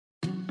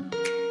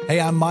Hey,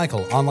 I'm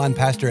Michael, online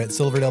pastor at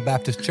Silverdale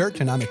Baptist Church,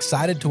 and I'm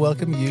excited to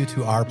welcome you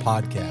to our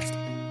podcast.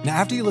 Now,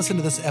 after you listen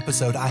to this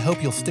episode, I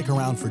hope you'll stick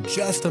around for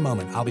just a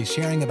moment. I'll be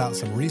sharing about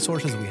some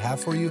resources we have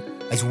for you,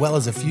 as well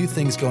as a few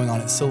things going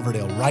on at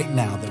Silverdale right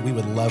now that we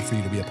would love for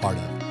you to be a part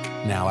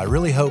of. Now, I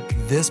really hope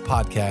this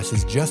podcast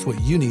is just what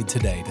you need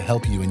today to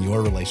help you in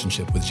your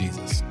relationship with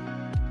Jesus.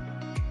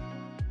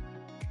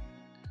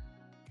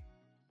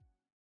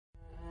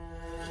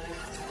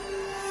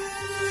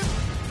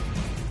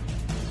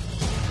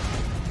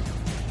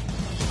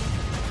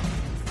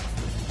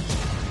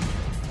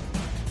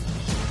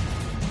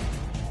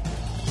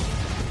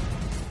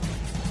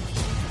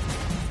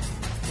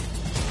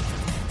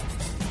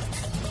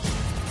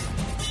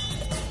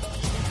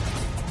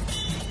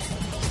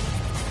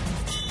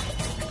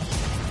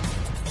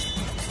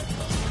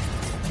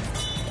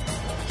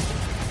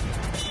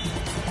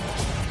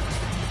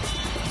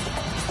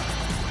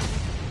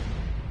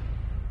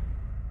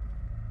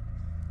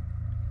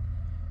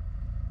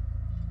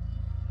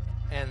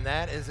 And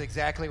that is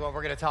exactly what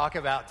we're going to talk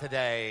about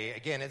today.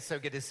 Again, it's so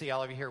good to see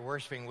all of you here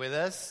worshiping with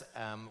us.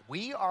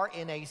 We are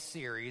in a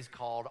series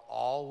called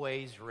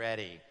Always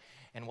Ready.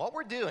 And what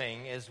we're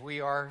doing is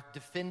we are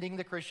defending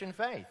the Christian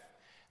faith.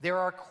 There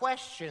are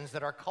questions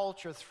that our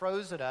culture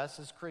throws at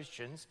us as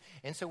Christians,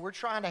 and so we're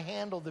trying to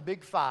handle the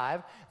big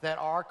five that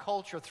our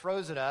culture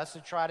throws at us to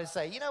try to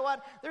say, you know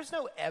what, there's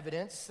no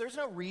evidence, there's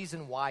no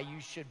reason why you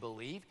should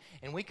believe,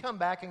 and we come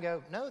back and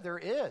go, no, there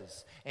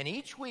is. And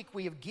each week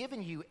we have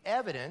given you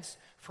evidence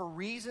for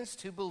reasons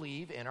to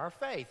believe in our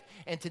faith,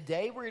 and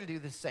today we're going to do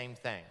the same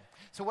thing.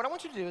 So what I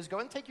want you to do is go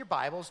and take your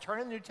Bibles,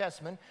 turn in the New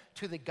Testament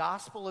to the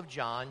Gospel of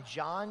John,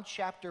 John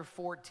chapter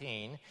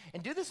 14,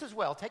 and do this as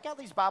well. Take out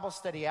these Bible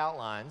study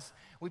outlines.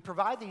 We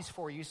provide these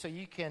for you so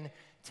you can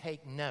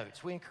take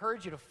notes. We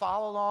encourage you to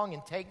follow along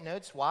and take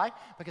notes. Why?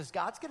 Because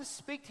God's going to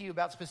speak to you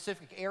about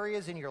specific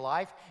areas in your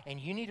life, and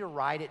you need to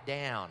write it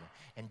down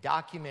and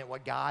document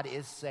what God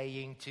is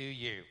saying to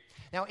you.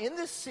 Now, in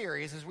this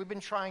series, as we've been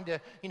trying to,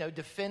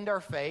 defend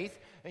our faith,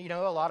 a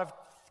lot of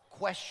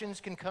questions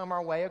can come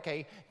our way.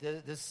 Okay,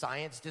 does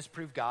science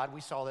disprove God?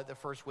 We saw that the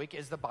first week.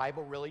 Is the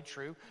Bible really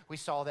true? We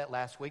saw that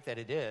last week that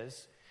it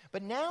is.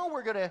 But now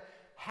we're going to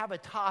have a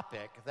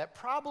topic that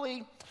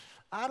probably,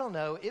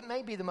 it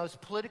may be the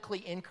most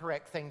politically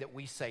incorrect thing that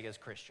we say as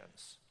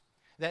Christians.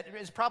 That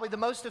is probably the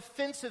most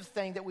offensive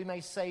thing that we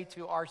may say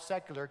to our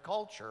secular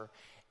culture.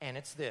 And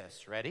it's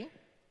this. Ready?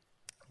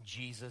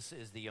 Jesus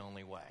is the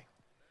only way.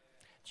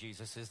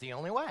 Jesus is the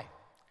only way.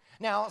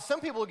 Now, some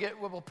people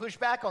will push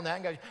back on that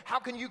and go, how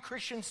can you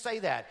Christians say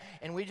that?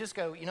 And we just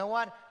go, you know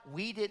what?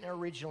 We didn't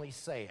originally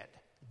say it.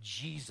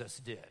 Jesus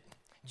did.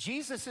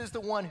 Jesus is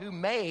the one who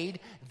made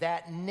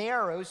that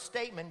narrow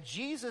statement.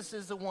 Jesus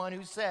is the one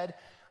who said,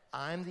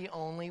 I'm the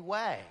only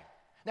way.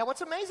 Now, what's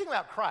amazing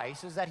about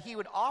Christ is that he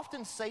would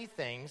often say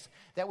things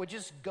that would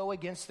just go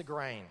against the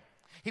grain.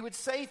 He would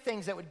say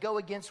things that would go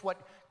against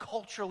what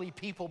culturally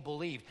people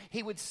believe.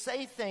 He would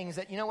say things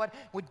that,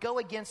 would go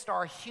against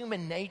our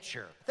human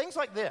nature. Things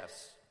like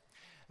this.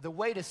 The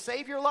way to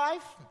save your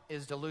life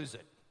is to lose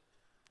it.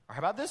 Or how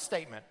about this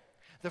statement?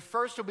 The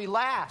first will be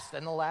last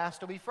and the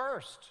last will be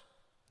first.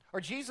 Or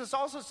Jesus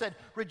also said,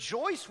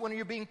 rejoice when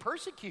you're being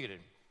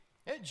persecuted.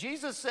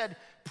 Jesus said,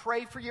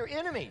 pray for your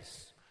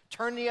enemies.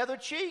 Turn the other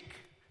cheek.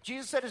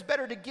 Jesus said it's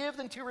better to give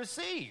than to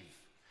receive.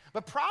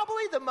 But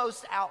probably the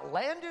most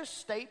outlandish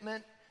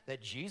statement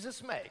that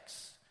Jesus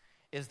makes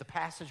is the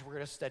passage we're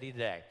going to study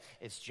today.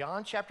 It's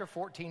John chapter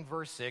 14,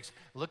 verse 6.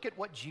 Look at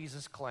what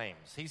Jesus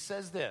claims. He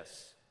says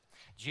this.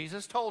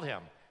 Jesus told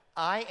him,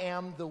 I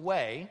am the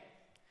way,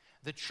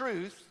 the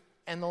truth,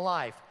 and the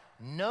life.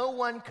 No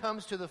one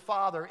comes to the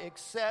Father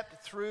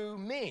except through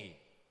me.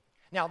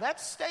 Now, that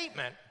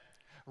statement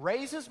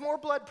raises more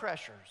blood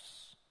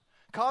pressures,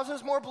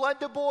 causes more blood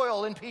to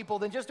boil in people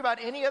than just about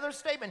any other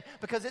statement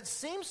because it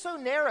seems so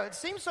narrow, it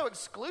seems so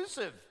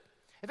exclusive.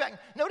 In fact,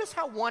 notice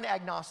how one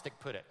agnostic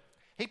put it.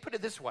 He put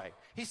it this way.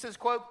 He says,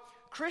 quote,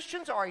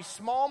 Christians are a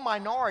small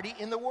minority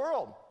in the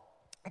world.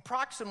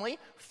 Approximately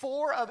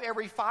 4 of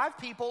every 5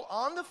 people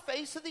on the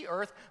face of the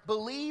earth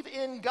believe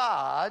in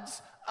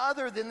gods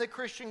other than the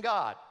Christian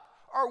God.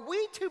 Are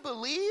we to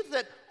believe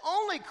that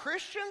only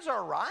Christians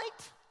are right?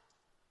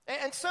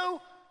 And so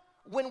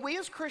when we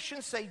as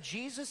Christians say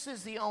Jesus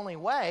is the only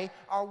way,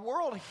 our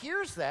world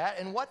hears that,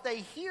 and what they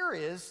hear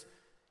is,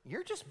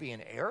 you're just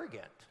being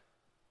arrogant,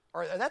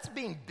 or that's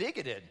being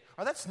bigoted,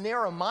 or that's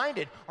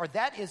narrow-minded, or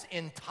that is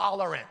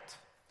intolerant.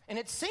 And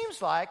it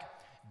seems like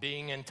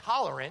being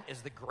intolerant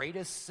is the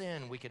greatest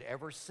sin we could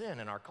ever sin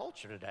in our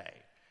culture today.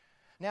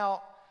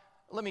 Now,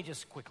 let me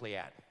just quickly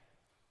add,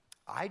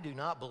 I do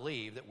not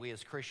believe that we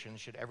as Christians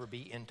should ever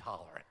be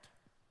intolerant,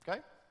 okay?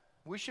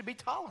 We should be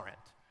tolerant,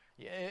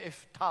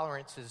 if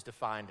tolerance is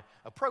defined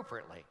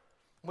appropriately.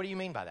 What do you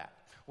mean by that?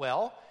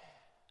 Well,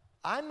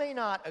 I may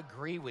not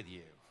agree with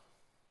you,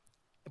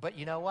 but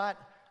you know what?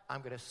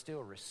 I'm going to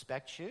still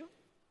respect you.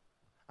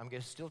 I'm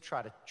going to still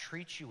try to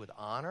treat you with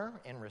honor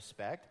and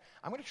respect.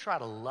 I'm going to try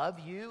to love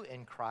you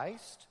in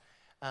Christ.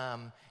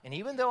 And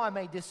even though I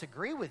may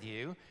disagree with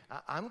you,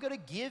 I'm going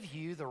to give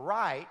you the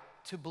right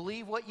to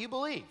believe what you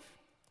believe.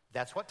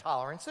 That's what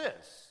tolerance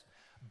is.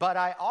 But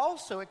I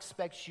also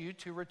expect you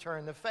to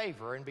return the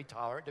favor and be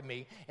tolerant to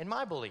me in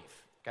my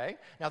belief, okay?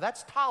 Now,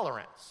 that's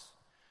tolerance.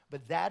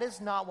 But that is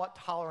not what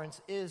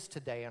tolerance is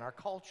today in our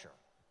culture.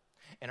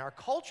 In our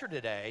culture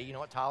today, you know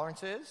what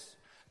tolerance is?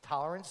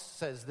 Tolerance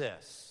says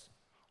this: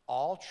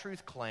 all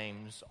truth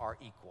claims are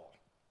equal.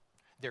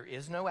 There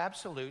is no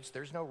absolutes.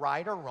 There's no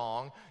right or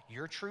wrong.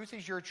 Your truth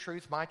is your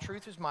truth. My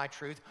truth is my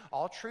truth.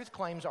 All truth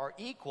claims are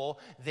equal.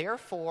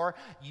 Therefore,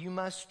 you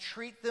must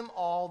treat them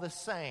all the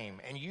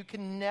same. And you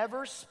can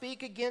never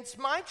speak against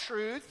my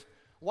truth.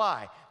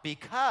 Why?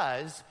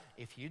 Because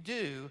if you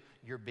do,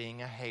 you're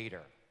being a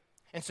hater.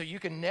 And so you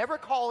can never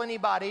call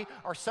anybody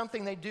or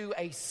something they do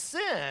a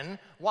sin.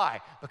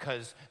 Why?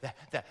 Because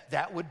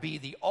that would be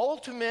the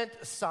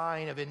ultimate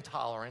sign of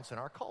intolerance in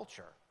our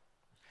culture.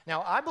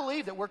 Now, I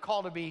believe that we're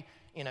called to be,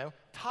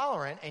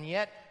 tolerant, and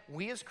yet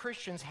we as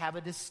Christians have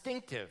a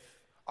distinctive.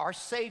 Our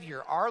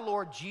Savior, our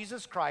Lord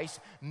Jesus Christ,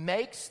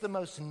 makes the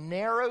most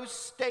narrow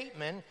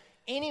statement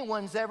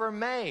anyone's ever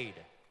made.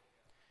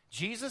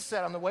 Jesus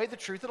said, "I'm the way, the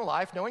truth, and the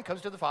life. No one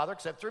comes to the Father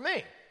except through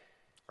me."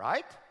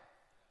 Right?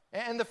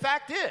 And the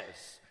fact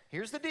is,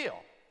 here's the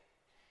deal.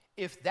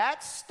 If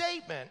that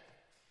statement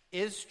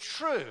is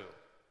true,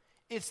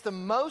 it's the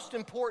most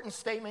important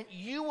statement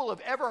you will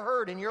have ever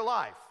heard in your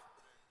life.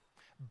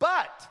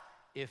 But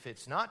if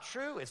it's not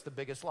true, it's the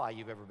biggest lie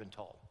you've ever been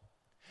told.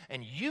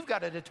 And you've got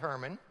to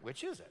determine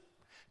which is it.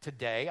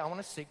 Today, I want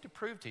to seek to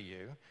prove to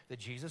you that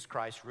Jesus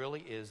Christ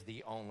really is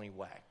the only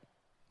way.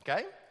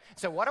 Okay?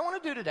 So what I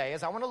want to do today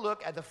is I want to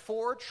look at the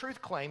 4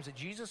 truth claims that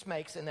Jesus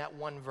makes in that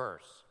one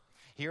verse.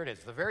 Here it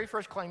is. The very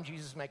first claim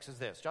Jesus makes is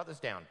this. Jot this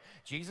down.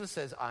 Jesus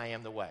says, "I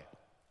am the way."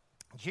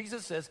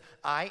 Jesus says,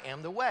 "I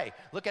am the way."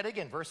 Look at it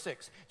again, verse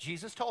 6.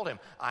 Jesus told him,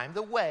 "I'm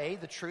the way,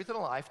 the truth, and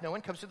the life. No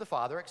one comes to the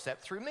Father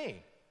except through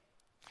me."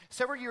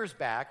 Several years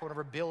back,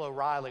 whenever Bill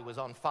O'Reilly was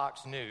on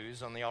Fox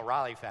News on the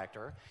O'Reilly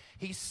Factor,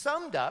 he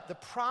summed up the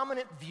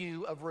prominent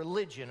view of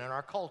religion in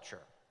our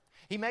culture.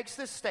 He makes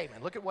this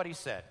statement. Look at what he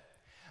said.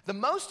 "The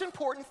most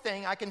important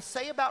thing I can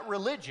say about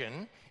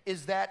religion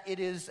is that it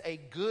is a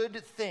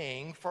good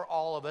thing for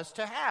all of us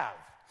to have.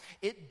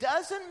 It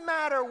doesn't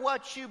matter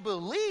what you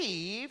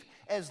believe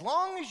as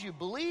long as you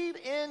believe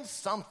in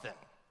something."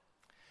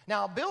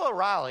 Now, Bill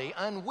O'Reilly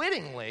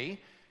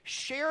unwittingly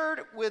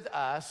shared with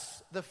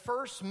us the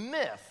first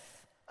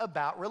myth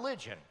about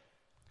religion.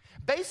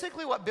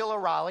 Basically, what Bill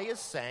O'Reilly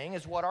is saying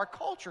is what our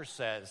culture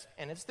says,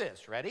 and it's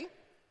this. Ready?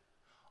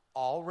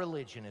 All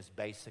religion is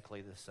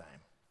basically the same.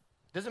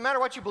 Doesn't matter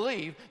what you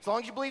believe, as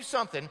long as you believe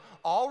something,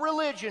 all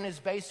religion is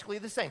basically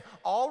the same.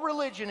 All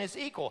religion is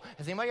equal.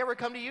 Has anybody ever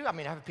come to you? I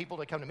have people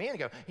that come to me and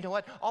go, "You know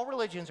what? All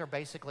religions are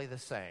basically the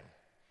same."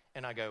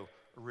 And I go,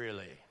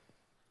 "Really?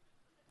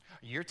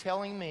 You're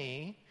telling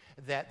me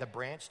that the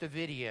Branch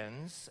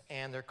Davidians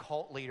and their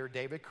cult leader,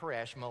 David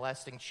Koresh,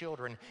 molesting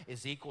children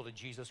is equal to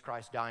Jesus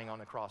Christ dying on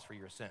the cross for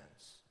your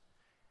sins?"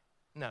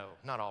 No,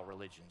 not all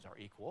religions are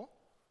equal.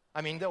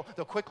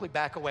 They'll quickly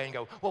back away and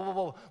go,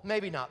 well,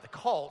 maybe not the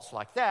cults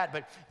like that,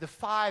 but the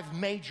 5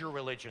 major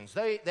religions,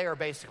 they are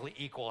basically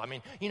equal.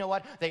 You know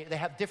what? They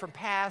have different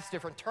paths,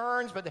 different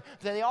turns, but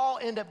they all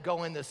end up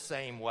going the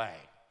same way.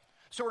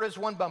 Sort of as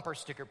one bumper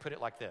sticker put it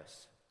like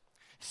this.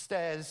 It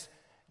says,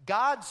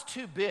 "God's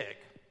too big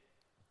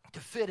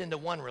to fit into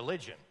one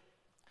religion.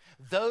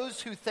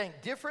 Those who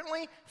think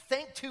differently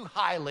think too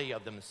highly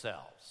of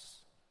themselves."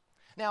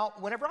 Now,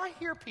 whenever I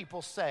hear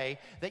people say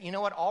that,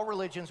 all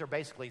religions are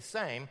basically the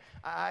same,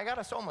 I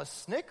got to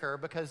almost snicker,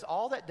 because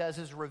all that does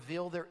is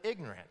reveal their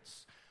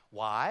ignorance.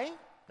 Why?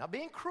 Not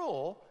being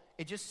cruel.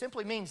 It just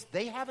simply means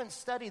they haven't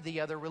studied the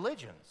other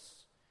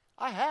religions.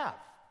 I have.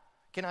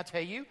 Can I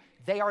tell you?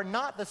 They are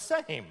not the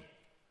same.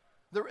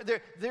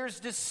 There's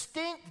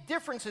distinct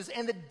differences,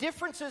 and the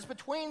differences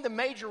between the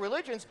major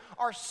religions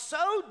are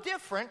so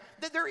different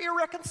that they're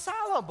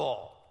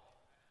irreconcilable.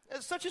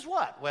 Such as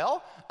what?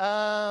 Well,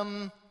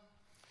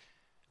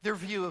 their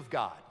view of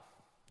God.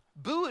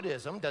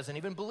 Buddhism doesn't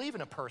even believe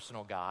in a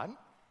personal God.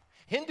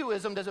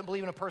 Hinduism doesn't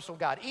believe in a personal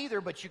God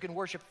either, but you can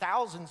worship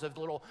thousands of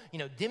little,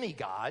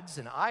 demigods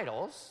and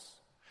idols.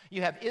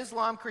 You have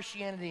Islam,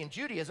 Christianity, and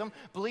Judaism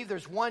believe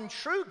there's one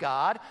true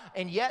God,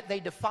 and yet they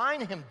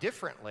define him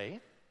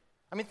differently.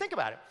 Think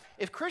about it.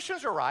 If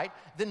Christians are right,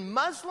 then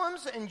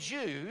Muslims and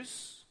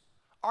Jews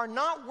are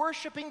not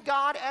worshiping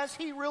God as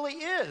he really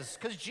is,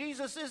 because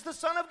Jesus is the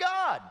Son of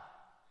God.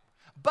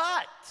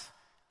 But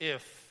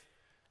if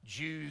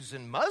Jews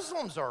and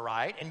Muslims are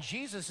right, and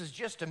Jesus is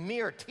just a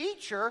mere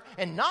teacher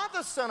and not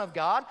the Son of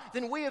God,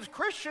 then we as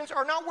Christians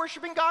are not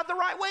worshiping God the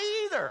right way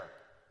either.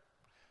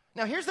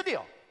 Now, here's the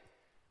deal.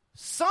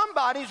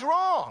 Somebody's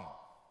wrong.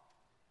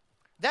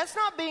 That's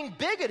not being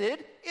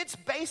bigoted. It's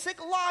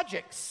basic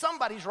logic.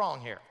 Somebody's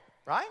wrong here,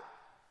 right?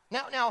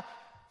 Now,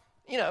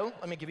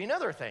 let me give you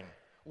another thing.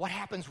 What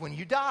happens when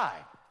you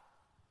die?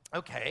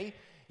 Okay,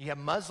 you have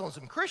Muslims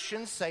and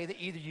Christians say that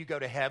either you go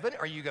to heaven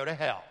or you go to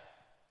hell,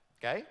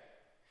 okay?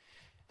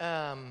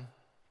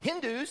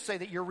 Hindus say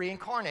that you're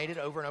reincarnated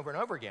over and over and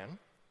over again.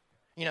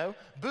 You know,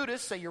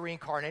 Buddhists say you're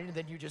reincarnated and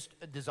then you just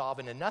dissolve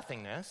into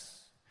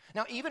nothingness.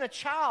 Now, even a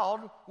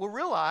child will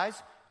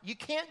realize you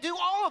can't do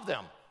all of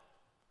them.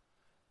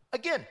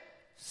 Again,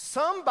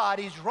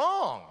 somebody's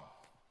wrong.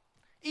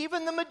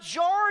 Even the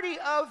majority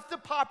of the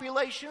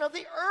population of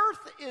the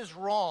earth is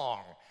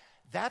wrong.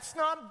 That's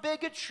not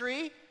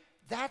bigotry.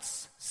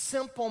 That's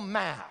simple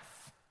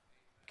math.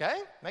 Okay?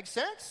 Makes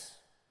sense?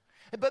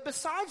 But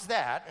besides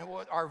that, and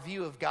our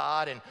view of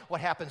God and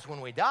what happens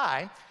when we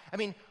die, I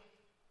mean,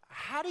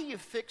 how do you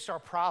fix our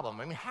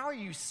problem? I mean, how are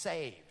you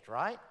saved,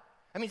 right?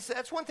 I mean,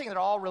 that's one thing that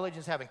all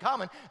religions have in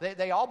common.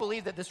 They all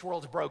believe that this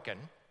world's broken,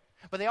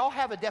 but they all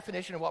have a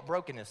definition of what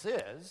brokenness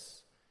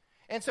is.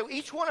 And so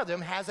each one of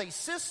them has a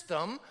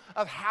system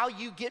of how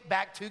you get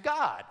back to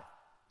God.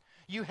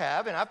 You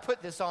have, and I've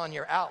put this on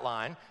your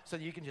outline so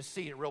that you can just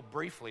see it real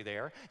briefly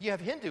there. You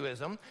have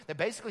Hinduism that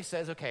basically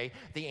says, okay,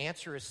 the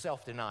answer is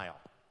self-denial.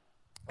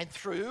 And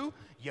through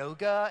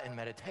yoga and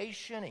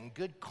meditation and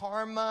good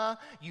karma,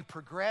 you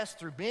progress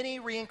through many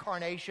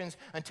reincarnations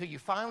until you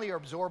finally are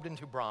absorbed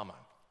into Brahma.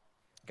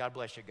 God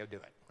bless you, go do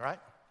it, right?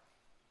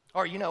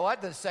 Or you know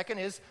what? The second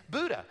is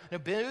Buddha. Now,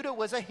 Buddha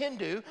was a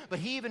Hindu, but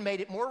he even made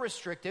it more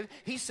restrictive.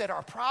 He said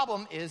our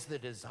problem is the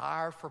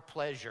desire for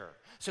pleasure.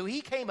 So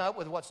he came up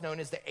with what's known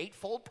as the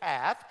Eightfold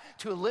Path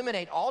to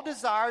eliminate all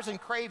desires and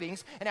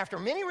cravings, and after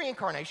many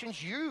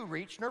reincarnations, you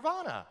reach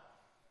nirvana.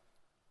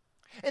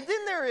 And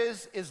then there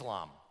is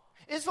Islam.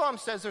 Islam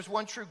says there's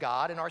one true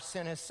God, and our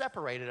sin has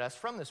separated us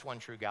from this one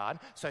true God.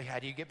 So how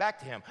do you get back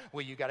to him?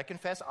 Well, you got to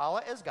confess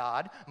Allah as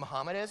God,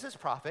 Muhammad as his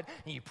prophet,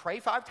 and you pray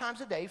 5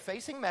 times a day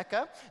facing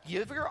Mecca,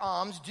 give your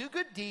alms, do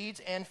good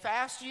deeds, and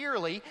fast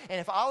yearly,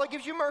 and if Allah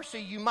gives you mercy,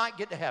 you might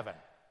get to heaven.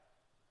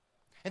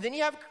 And then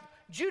you have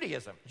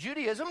Judaism.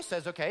 Judaism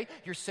says, okay,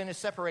 your sin has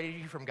separated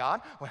you from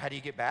God. Well, how do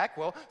you get back?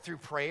 Well, through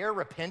prayer,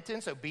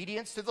 repentance,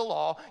 obedience to the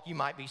law, you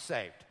might be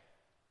saved.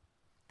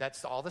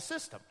 That's all the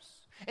systems.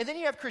 And then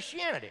you have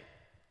Christianity.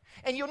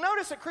 And you'll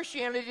notice that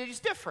Christianity is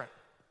different,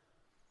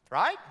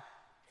 right?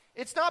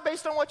 It's not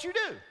based on what you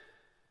do.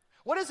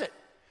 What is it?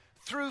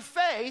 Through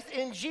faith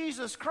in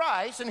Jesus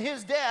Christ and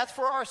his death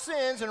for our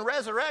sins and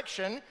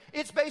resurrection,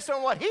 it's based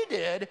on what he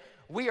did,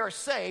 we are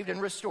saved and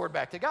restored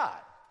back to God.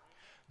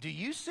 Do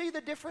you see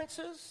the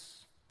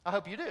differences? I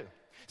hope you do.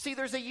 See,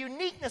 there's a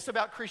uniqueness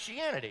about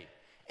Christianity,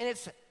 and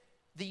it's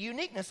the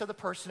uniqueness of the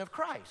person of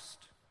Christ.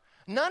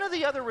 None of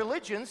the other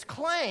religions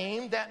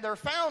claim that their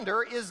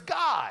founder is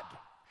God.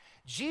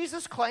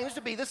 Jesus claims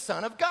to be the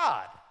Son of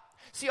God.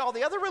 See, all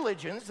the other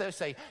religions, they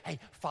say, hey,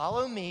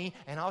 follow me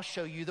and I'll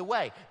show you the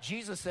way.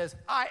 Jesus says,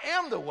 I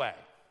am the way.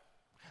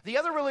 The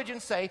other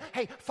religions say,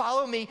 hey,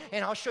 follow me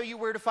and I'll show you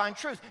where to find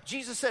truth.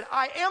 Jesus said,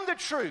 I am the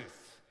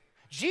truth.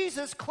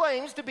 Jesus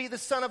claims to be the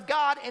Son of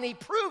God, and he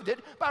proved it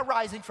by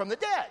rising from the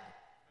dead.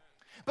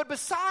 But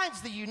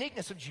besides the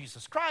uniqueness of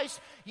Jesus Christ,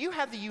 you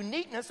have the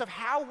uniqueness of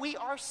how we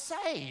are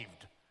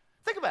saved.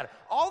 Think about it.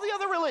 All the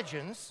other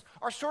religions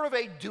are sort of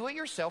a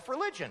do-it-yourself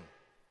religion.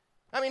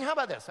 I mean, how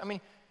about this? I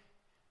mean,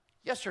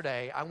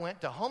 yesterday I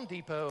went to Home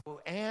Depot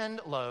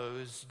and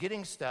Lowe's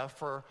getting stuff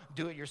for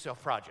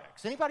do-it-yourself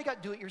projects. Anybody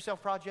got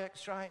do-it-yourself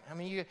projects, right? I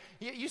mean,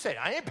 you say,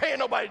 I ain't paying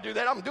nobody to do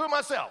that. I'm doing it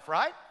myself,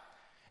 right?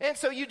 And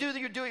so you do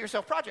your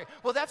do-it-yourself project.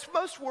 Well, that's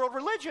most world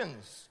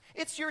religions.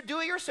 It's your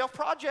do-it-yourself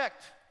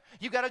project.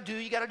 You got to do.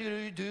 You got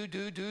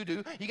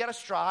to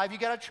strive. You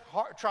got to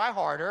try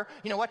harder.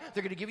 You know what?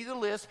 They're going to give you the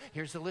list.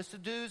 Here's the list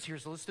of do's.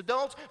 Here's the list of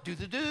don'ts. Do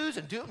the do's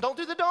and don't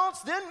do the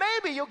don'ts. Then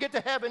maybe you'll get to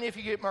heaven if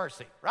you get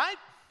mercy, right?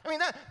 I mean,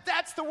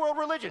 that's the world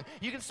religion.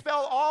 You can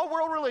spell all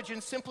world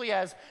religion simply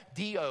as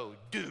D-O,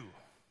 do.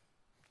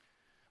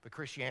 But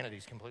Christianity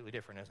is completely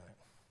different, isn't it?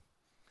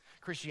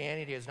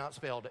 Christianity is not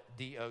spelled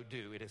D-O,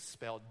 do. It is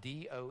spelled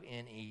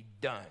D-O-N-E,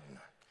 done.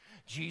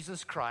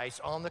 Jesus Christ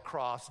on the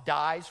cross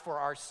dies for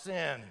our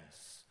sins.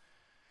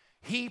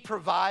 He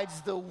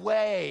provides the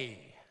way.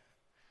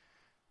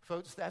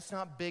 Folks, that's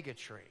not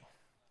bigotry.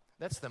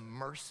 That's the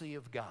mercy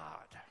of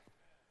God.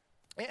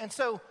 And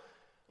so,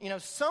 you know,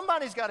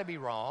 somebody's got to be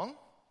wrong.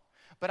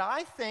 But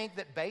I think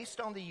that based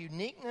on the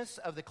uniqueness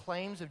of the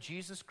claims of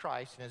Jesus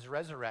Christ and his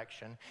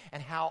resurrection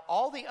and how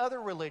all the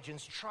other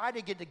religions try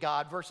to get to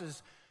God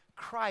versus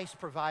Christ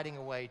providing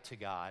a way to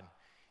God,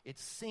 it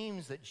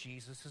seems that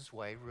Jesus'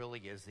 way really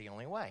is the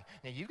only way.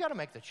 Now, you've got to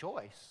make the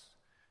choice,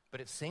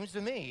 but it seems to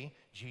me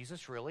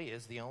Jesus really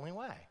is the only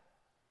way.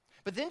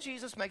 But then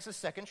Jesus makes a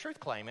second truth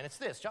claim, and it's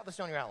this. Jot this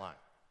on your outline.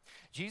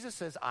 Jesus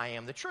says, I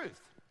am the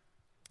truth.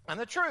 I'm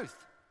the truth.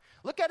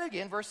 Look at it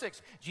again, verse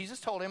 6. Jesus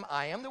told him,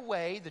 I am the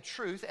way, the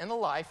truth, and the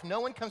life. No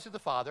one comes to the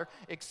Father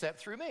except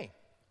through me.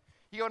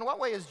 You go, in what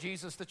way is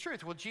Jesus the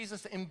truth? Well,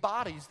 Jesus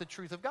embodies the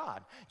truth of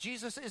God.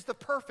 Jesus is the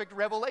perfect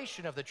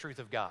revelation of the truth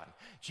of God.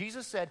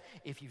 Jesus said,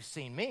 if you've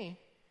seen me,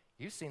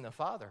 you've seen the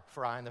Father,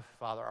 for I and the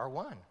Father are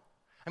one.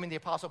 I mean, the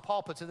Apostle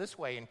Paul puts it this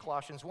way in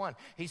Colossians 1.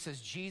 He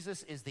says,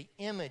 Jesus is the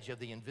image of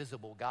the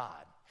invisible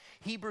God.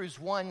 Hebrews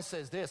 1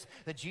 says this,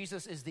 that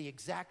Jesus is the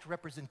exact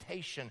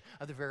representation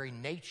of the very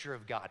nature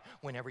of God.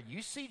 Whenever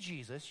you see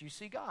Jesus, you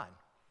see God.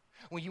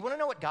 When you want to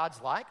know what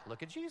God's like,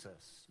 look at Jesus.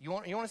 You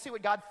want to see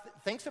what God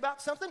thinks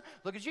about something?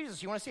 Look at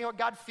Jesus. You want to see how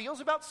God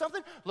feels about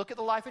something? Look at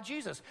the life of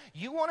Jesus.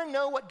 You want to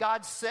know what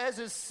God says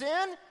is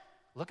sin?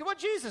 Look at what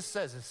Jesus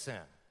says is sin.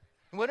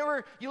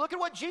 Whenever you look at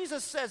what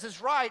Jesus says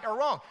is right or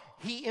wrong,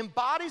 he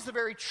embodies the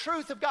very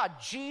truth of God.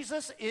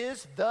 Jesus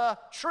is the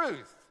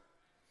truth.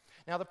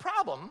 Now, the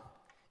problem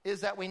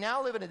is that we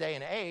now live in a day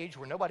and age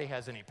where nobody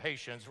has any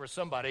patience for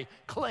somebody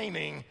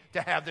claiming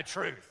to have the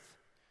truth.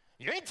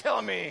 You ain't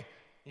telling me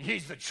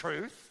he's the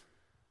truth.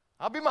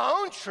 I'll be my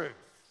own truth,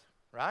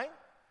 right?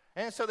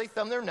 And so they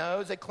thumb their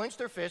nose, they clench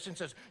their fist and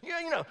says, you're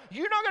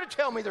not going to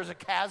tell me there's a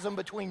chasm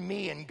between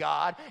me and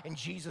God, and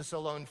Jesus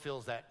alone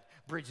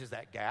bridges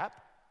that gap.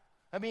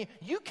 I mean,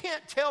 you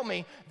can't tell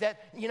me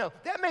that,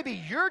 that may be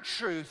your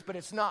truth, but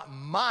it's not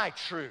my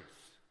truth.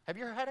 Have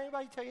you ever had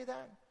anybody tell you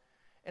that?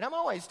 And I'm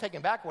always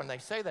taken back when they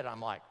say that. I'm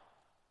like,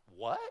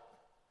 what?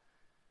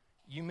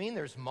 You mean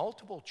there's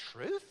multiple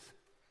truth?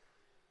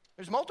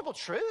 There's multiple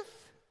truth?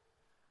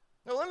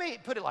 No, let me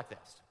put it like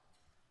this.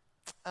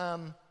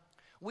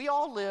 We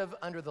all live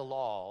under the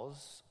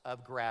laws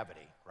of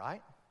gravity,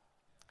 right?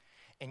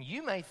 And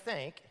you may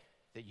think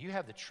that you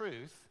have the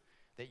truth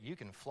that you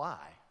can fly.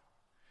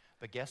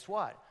 But guess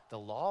what? The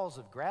laws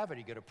of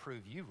gravity are going to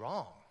prove you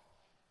wrong.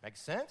 Make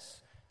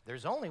sense?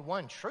 There's only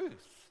one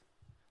truth.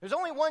 There's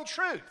only one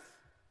truth.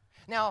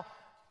 Now,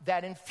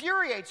 that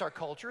infuriates our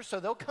culture, so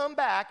they'll come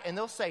back and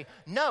they'll say,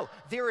 no,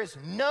 there is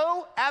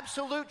no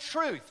absolute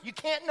truth. You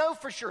can't know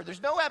for sure.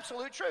 There's no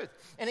absolute truth.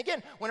 And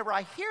again, whenever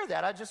I hear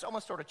that, I just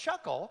almost sort of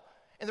chuckle.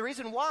 And the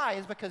reason why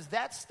is because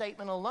that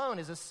statement alone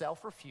is a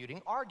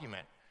self-refuting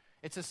argument.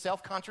 It's a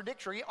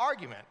self-contradictory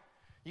argument.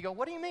 You go,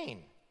 what do you mean?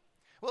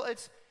 Well,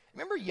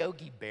 remember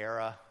Yogi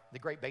Berra, the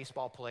great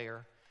baseball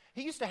player?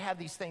 He used to have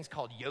these things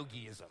called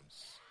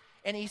yogiisms.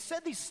 And he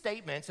said these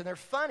statements, and they're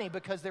funny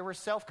because they were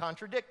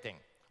self-contradicting.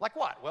 Like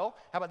what? Well,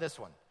 how about this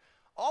one?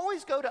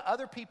 Always go to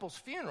other people's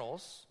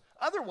funerals,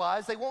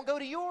 otherwise they won't go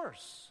to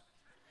yours.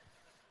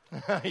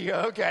 You go,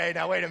 okay,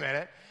 now wait a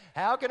minute.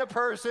 How can a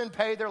person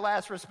pay their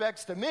last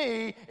respects to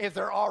me if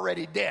they're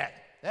already dead?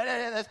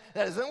 That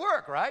doesn't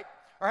work, right?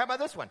 Or how about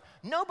this one?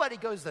 Nobody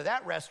goes to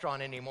that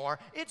restaurant anymore.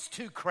 It's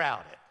too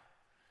crowded.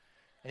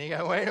 And you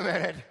go, wait a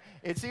minute.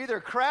 It's either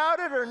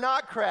crowded or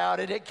not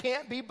crowded. It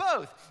can't be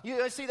both.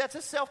 You see, that's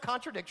a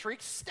self-contradictory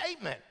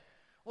statement.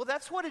 Well,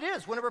 that's what it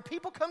is. Whenever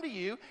people come to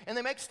you and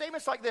they make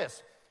statements like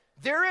this,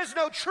 there is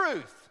no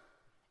truth.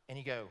 And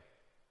you go,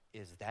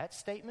 is that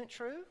statement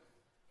true?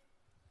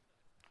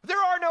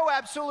 There are no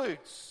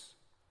absolutes.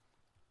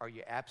 Are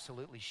you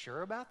absolutely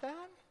sure about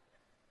that?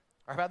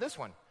 Or how about this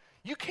one?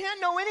 You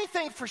can't know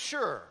anything for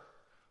sure.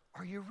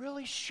 Are you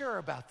really sure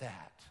about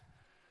that?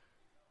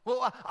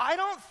 Well, I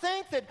don't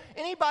think that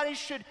anybody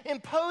should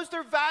impose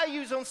their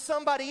values on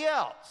somebody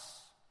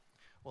else.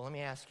 Well, let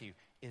me ask you,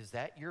 is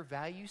that your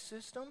value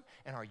system?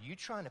 And are you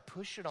trying to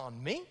push it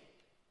on me?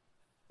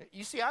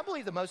 You see, I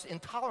believe the most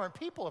intolerant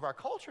people of our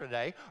culture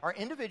today are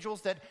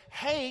individuals that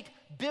hate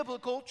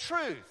biblical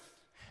truth.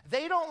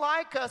 They don't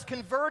like us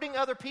converting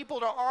other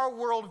people to our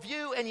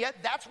worldview, and yet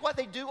that's what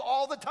they do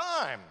all the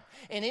time.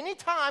 And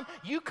anytime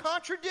you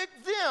contradict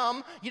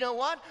them, you know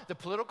what? The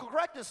political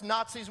correctness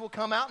Nazis will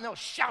come out and they'll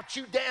shout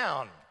you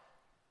down.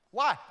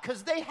 Why?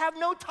 Because they have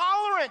no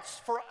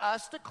tolerance for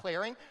us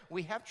declaring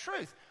we have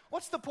truth.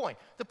 What's the point?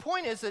 The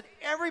point is that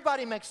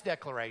everybody makes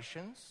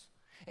declarations,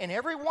 and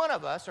every one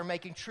of us are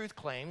making truth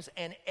claims,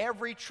 and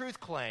every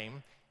truth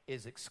claim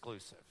is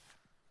exclusive.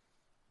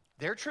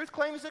 Their truth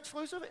claim is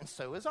exclusive, and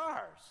so is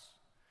ours.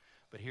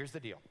 But here's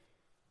the deal.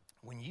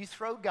 When you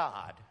throw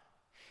God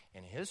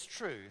and his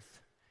truth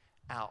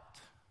out,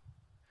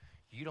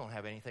 you don't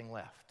have anything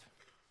left.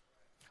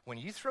 When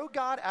you throw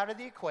God out of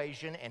the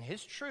equation and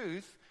his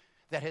truth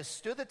that has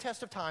stood the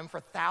test of time for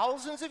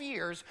thousands of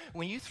years,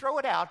 when you throw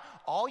it out,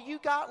 all you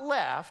got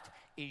left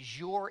is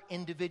your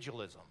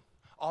individualism.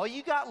 All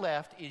you got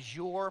left is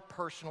your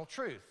personal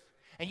truth.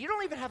 And you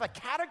don't even have a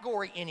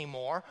category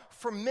anymore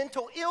for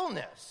mental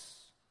illness.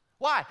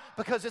 Why?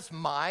 Because it's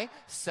my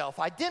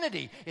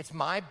self-identity. It's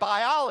my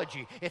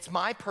biology. It's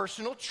my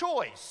personal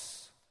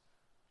choice.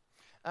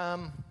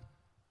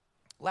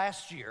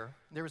 Last year,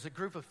 there was a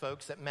group of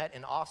folks that met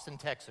in Austin,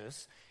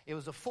 Texas. It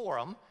was a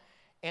forum,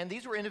 and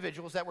these were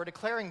individuals that were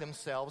declaring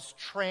themselves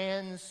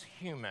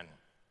transhuman.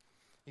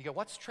 You go,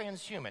 what's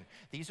transhuman?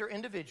 These are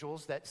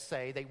individuals that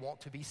say they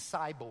want to be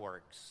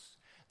cyborgs.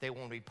 They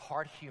want to be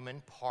part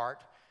human,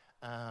 part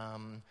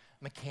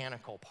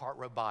mechanical, part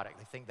robotic.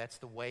 They think that's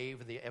the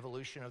wave of the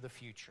evolution of the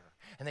future.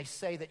 And they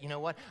say that, you know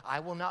what,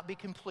 I will not be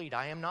complete.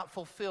 I am not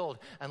fulfilled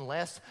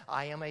unless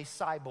I am a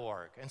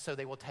cyborg. And so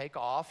they will take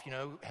off,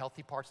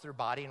 healthy parts of their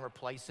body and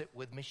replace it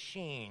with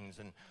machines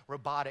and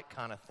robotic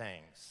kind of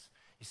things.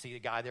 You see the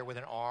guy there with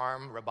an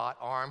arm, robot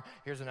arm.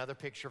 Here's another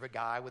picture of a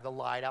guy with a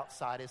light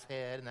outside his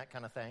head and that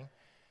kind of thing.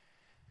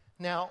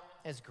 Now,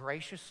 as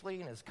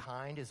graciously and as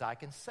kind as I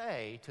can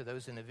say to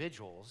those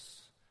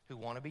individuals who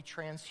want to be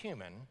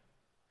transhuman,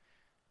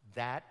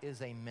 that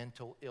is a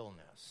mental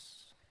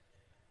illness.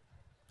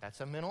 That's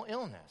a mental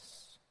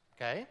illness,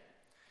 okay?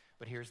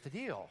 But here's the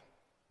deal.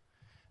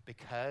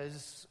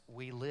 because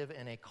we live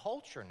in a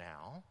culture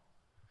now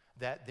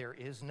that there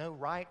is no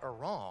right or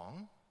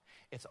wrong.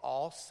 It's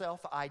all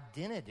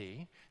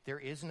self-identity. There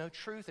is no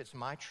truth. It's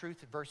my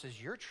truth versus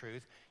your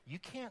truth. You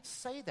can't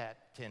say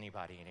that to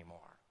anybody anymore.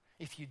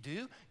 If you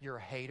do, you're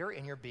a hater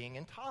and you're being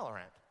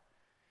intolerant.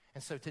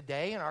 And so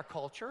today in our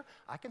culture,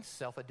 I can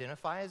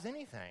self-identify as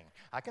anything.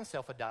 I can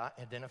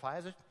self-identify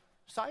as a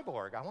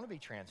cyborg. I want to be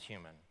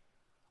transhuman.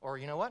 Or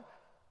you know what?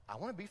 I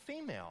want to be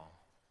female.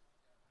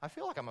 I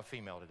feel like I'm a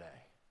female today.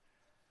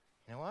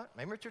 You know what?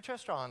 Maybe my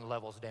testosterone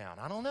level's down.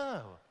 I don't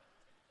know.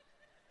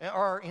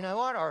 Or you know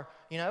what? Or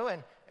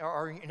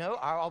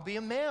I'll be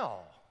a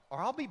male. Or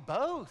I'll be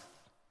both.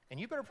 And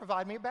you better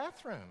provide me a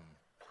bathroom,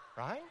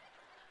 right?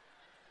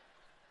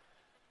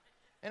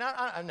 And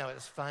I know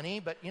it's funny,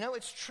 but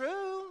it's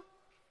true.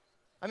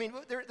 I mean,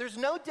 there's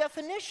no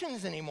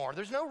definitions anymore.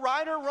 There's no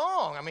right or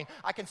wrong. I mean,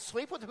 I can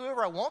sleep with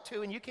whoever I want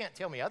to, and you can't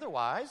tell me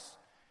otherwise.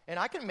 And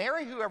I can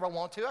marry whoever I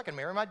want to. I can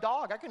marry my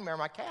dog. I can marry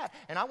my cat.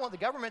 And I want the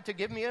government to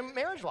give me a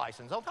marriage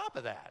license on top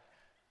of that.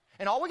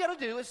 And all we got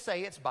to do is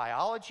say it's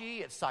biology,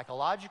 it's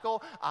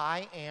psychological.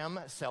 I am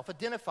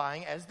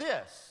self-identifying as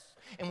this.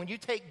 And when you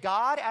take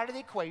God out of the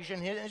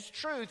equation, His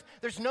truth,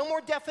 there's no more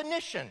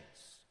definitions.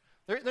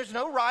 There's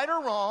no right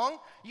or wrong.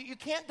 You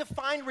can't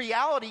define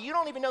reality. You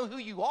don't even know who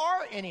you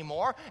are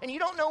anymore, and you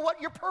don't know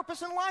what your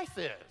purpose in life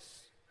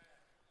is.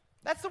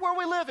 That's the world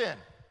we live in.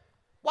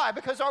 Why?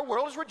 Because our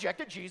world has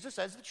rejected Jesus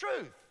as the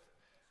truth.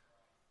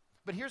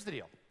 But here's the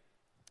deal.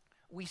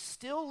 We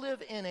still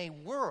live in a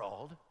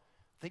world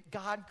that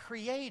God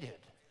created.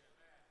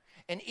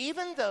 And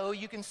even though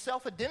you can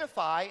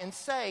self-identify and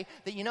say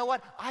that, you know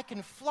what, I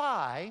can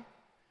fly,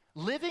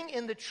 living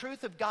in the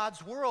truth of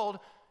God's world,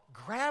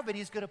 gravity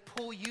is going to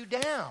pull you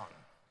down.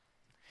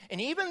 And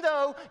even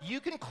though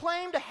you can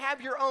claim to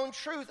have your own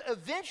truth,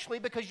 eventually,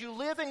 because you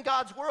live in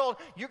God's world,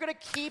 you're going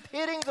to keep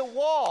hitting the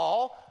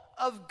wall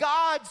of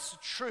God's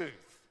truth.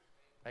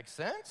 Make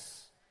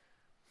sense?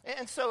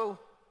 And so,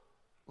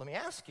 let me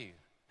ask you,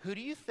 who do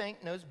you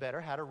think knows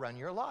better how to run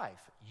your life?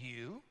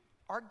 You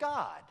or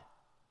God?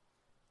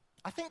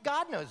 I think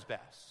God knows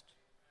best.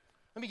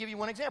 Let me give you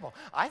one example.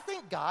 I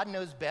think God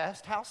knows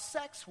best how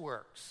sex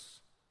works.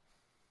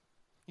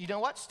 You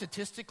know what?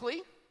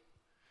 Statistically,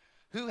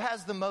 who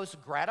has the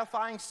most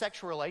gratifying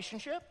sexual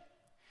relationship?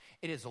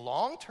 It is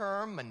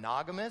long-term,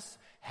 monogamous,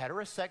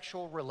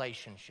 heterosexual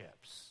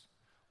relationships.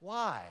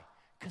 Why?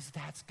 Because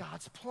that's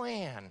God's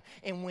plan.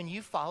 And when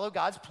you follow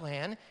God's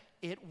plan,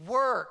 it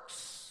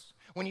works.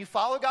 When you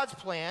follow God's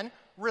plan,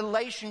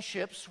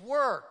 relationships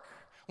work.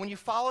 When you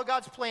follow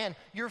God's plan,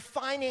 your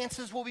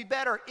finances will be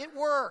better. It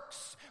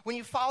works. When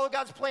you follow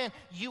God's plan,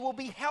 you will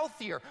be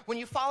healthier. When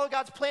you follow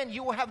God's plan,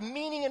 you will have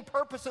meaning and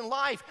purpose in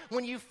life.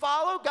 When you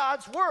follow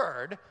God's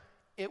word,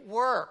 it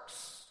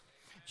works.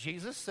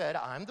 Jesus said,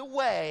 I'm the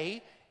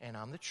way and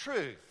I'm the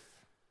truth.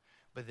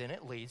 But then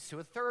it leads to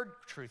a third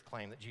truth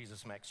claim that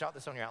Jesus makes. Jot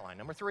this on your outline.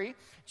 Number 3,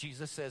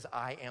 Jesus says,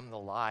 I am the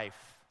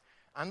life.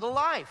 I'm the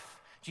life.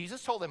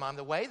 Jesus told them, I'm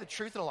the way, the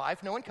truth, and the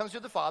life. No one comes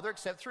to the Father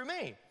except through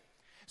me.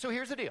 So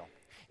here's the deal.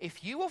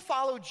 If you will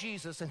follow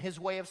Jesus and his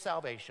way of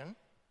salvation,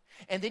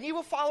 and then you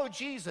will follow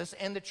Jesus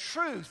and the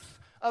truth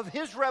of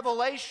his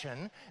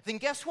revelation, then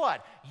guess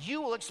what?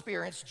 You will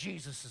experience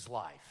Jesus'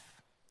 life.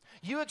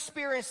 You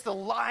experience the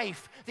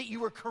life that you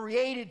were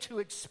created to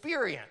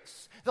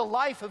experience, the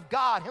life of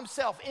God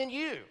himself in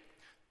you.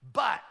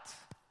 But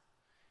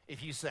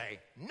if you say,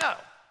 no,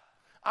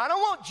 I don't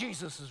want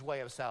Jesus'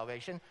 way of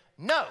salvation,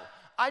 no,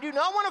 I do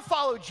not want to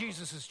follow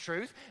Jesus'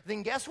 truth,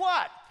 then guess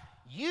what?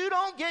 You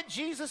don't get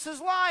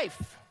Jesus'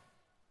 life,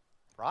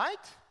 right?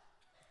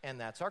 And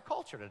that's our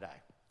culture today.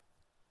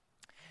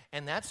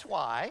 And that's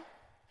why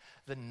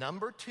the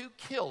number 2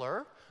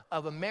 killer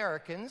of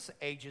Americans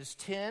ages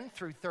 10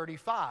 through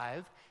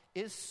 35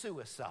 is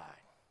suicide.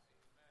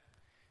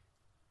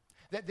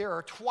 That there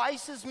are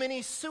twice as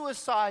many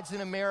suicides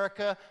in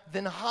America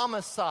than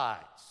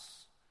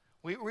homicides.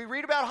 We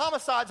read about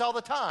homicides all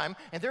the time,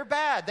 and they're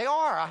bad. They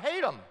are. I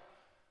hate them.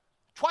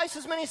 Twice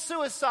as many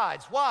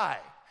suicides. Why?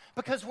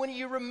 Because when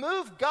you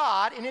remove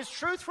God and his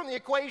truth from the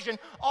equation,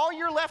 all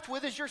you're left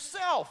with is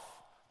yourself.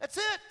 That's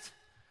it.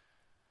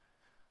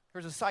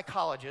 There's a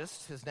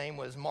psychologist. His name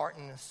was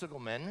Martin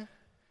Seligman.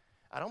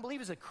 I don't believe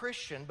he's a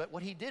Christian, but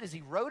what he did is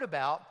he wrote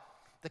about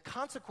the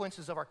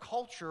consequences of our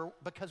culture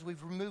because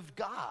we've removed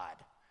God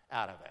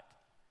out of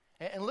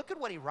it. And look at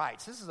what he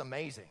writes. This is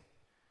amazing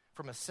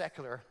from a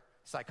secular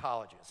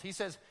psychologist. He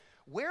says,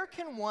 where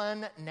can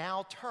one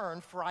now turn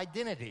for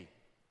identity,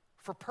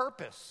 for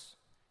purpose,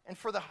 and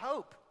for the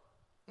hope?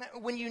 Now,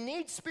 when you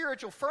need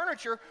spiritual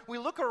furniture, we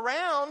look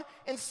around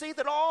and see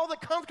that all the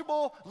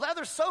comfortable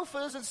leather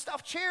sofas and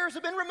stuffed chairs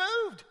have been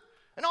removed.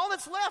 And all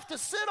that's left to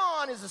sit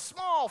on is a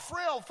small,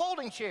 frail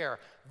folding chair,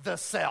 the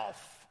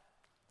self.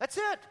 That's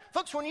it.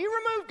 Folks, when you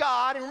remove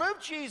God and remove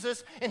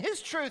Jesus and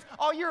his truth,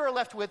 all you're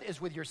left with is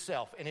with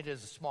yourself, and it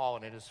is small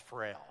and it is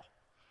frail.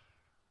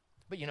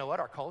 But you know what?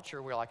 Our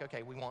culture, we're like,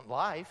 okay, we want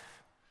life,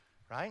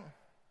 right?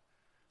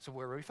 So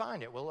where do we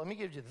find it? Well, let me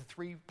give you the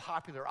three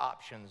popular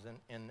options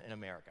in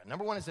America.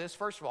 Number one is this.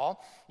 First of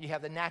all, you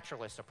have the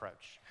naturalist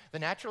approach. The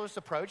naturalist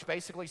approach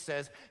basically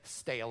says,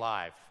 stay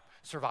alive,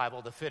 survival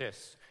of the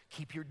fittest,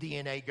 keep your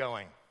DNA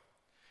going.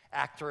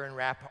 Actor and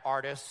rap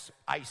artist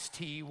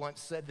Ice-T once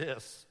said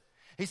this.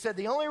 He said,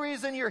 the only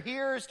reason you're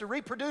here is to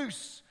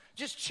reproduce.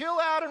 Just chill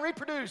out and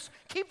reproduce.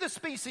 Keep the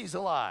species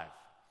alive.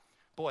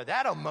 Boy,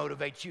 that'll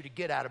motivate you to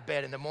get out of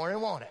bed in the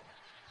morning, won't it?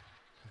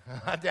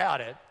 I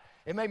doubt it.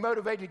 It may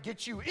motivate you to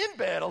get you in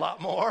bed a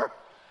lot more.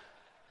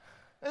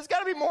 There's got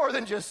to be more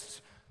than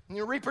just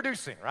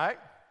reproducing, right?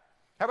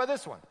 How about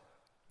this one?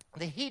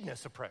 The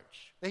hedonist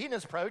approach. The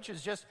hedonist approach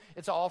is just,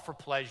 it's all for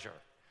pleasure.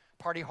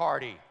 Party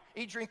hardy.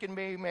 Eat, drink, and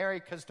be merry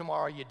because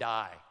tomorrow you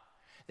die.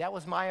 That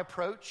was my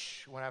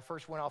approach when I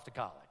first went off to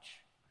college.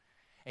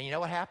 And you know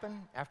what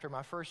happened after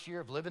my first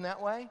year of living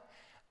that way?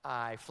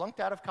 I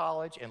flunked out of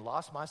college and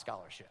lost my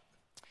scholarship.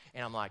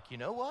 And I'm like, you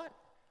know what?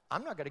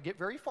 I'm not going to get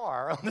very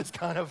far on this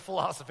kind of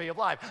philosophy of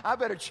life. I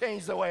better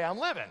change the way I'm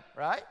living,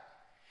 right?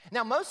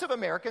 Now, most of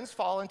Americans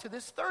fall into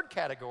this third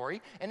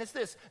category, and it's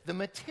this, the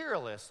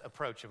materialist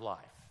approach of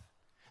life.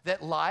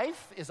 That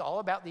life is all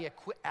about the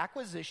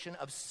acquisition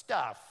of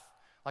stuff,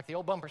 like the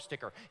old bumper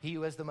sticker, he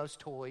who has the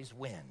most toys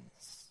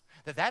wins.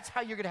 That's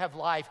how you're going to have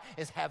life,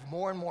 is have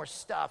more and more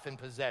stuff and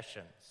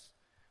possessions.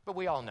 But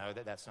we all know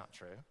that that's not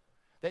true.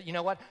 That, you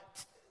know what?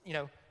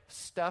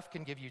 Stuff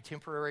can give you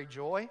temporary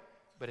joy,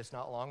 but it's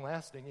not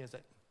long-lasting, is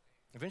it?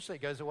 Eventually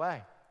it goes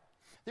away.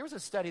 There was a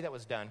study that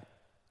was done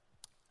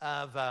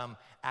of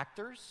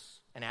actors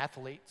and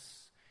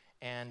athletes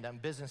and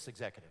business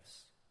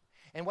executives.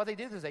 And what they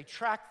did is they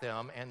tracked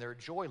them and their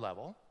joy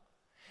level,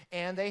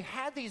 and they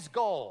had these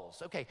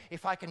goals. Okay,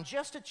 if I can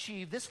just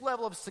achieve this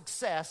level of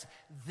success,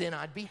 then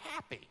I'd be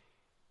happy.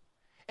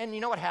 And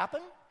you know what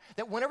happened?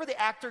 That whenever the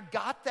actor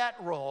got that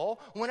role,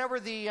 whenever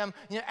the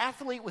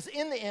athlete was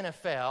in the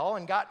NFL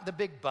and got the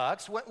big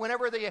bucks,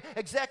 whenever the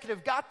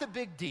executive got the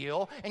big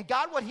deal and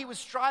got what he was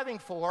striving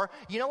for,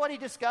 you know what he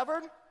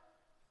discovered?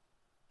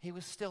 He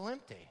was still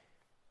empty.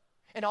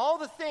 And all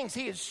the things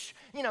he has,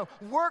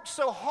 worked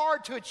so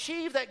hard to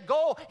achieve that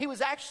goal, he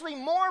was actually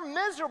more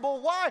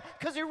miserable. Why?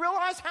 Because he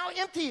realized how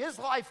empty his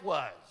life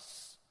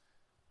was.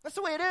 That's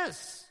the way it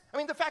is. I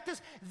mean, the fact is,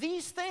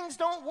 these things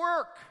don't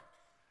work.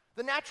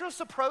 The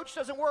naturalist approach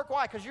doesn't work.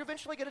 Why? Because you're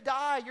eventually going to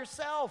die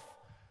yourself.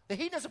 The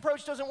hedonist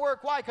approach doesn't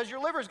work. Why? Because your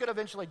liver is going to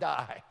eventually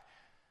die.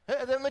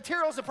 The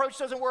materialist approach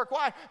doesn't work.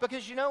 Why?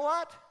 Because you know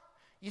what?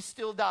 You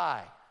still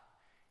die.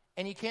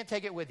 And you can't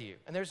take it with you.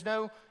 And there's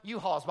no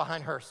U-Hauls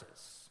behind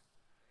hearses.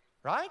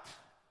 Right?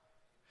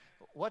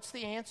 What's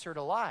the answer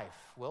to life?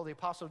 Well, the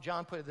Apostle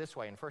John put it this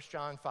way in 1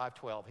 John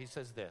 5:12. He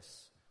says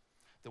this,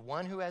 the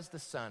one who has the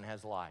Son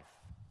has life.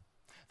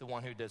 The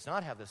one who does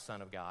not have the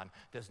Son of God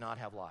does not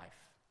have life.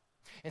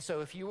 And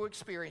so if you will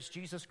experience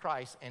Jesus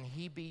Christ and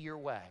he be your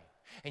way,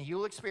 and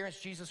you'll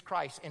experience Jesus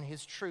Christ in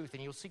his truth,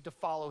 and you'll seek to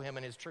follow him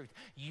in his truth,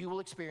 you will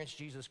experience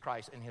Jesus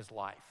Christ in his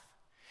life.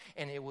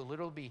 And it will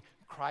literally be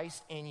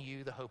Christ in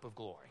you, the hope of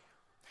glory.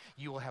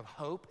 You will have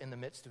hope in the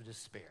midst of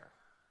despair.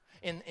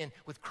 And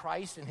with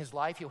Christ in his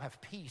life, you'll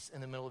have peace in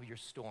the middle of your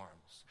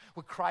storms.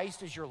 With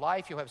Christ as your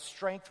life, you'll have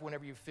strength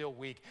whenever you feel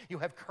weak.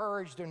 You'll have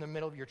courage during the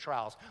middle of your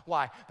trials.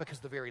 Why? Because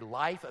the very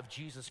life of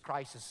Jesus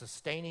Christ is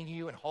sustaining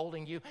you and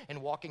holding you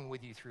and walking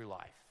with you through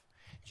life.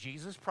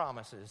 Jesus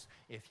promises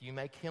if you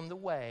make him the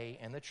way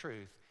and the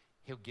truth,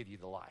 he'll give you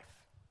the life.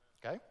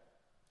 Okay?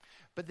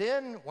 But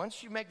then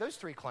once you make those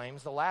three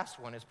claims, the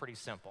last one is pretty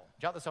simple.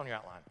 Jot this on your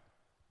outline.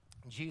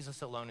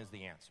 Jesus alone is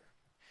the answer.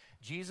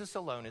 Jesus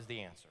alone is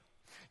the answer.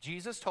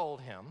 Jesus told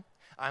him,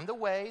 I'm the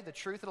way, the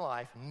truth, and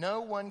life.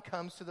 No one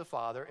comes to the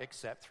Father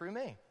except through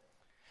me.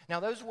 Now,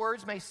 those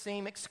words may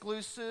seem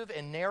exclusive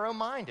and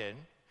narrow-minded,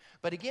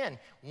 but again,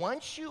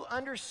 once you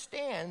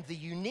understand the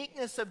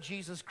uniqueness of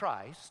Jesus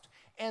Christ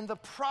and the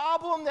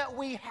problem that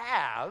we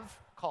have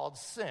called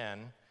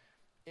sin,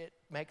 it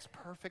makes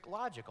perfect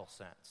logical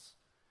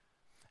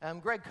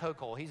sense. Greg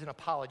Koukl, he's an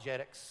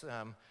apologetics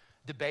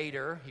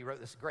debater. He wrote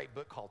this great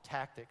book called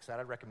Tactics that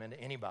I'd recommend to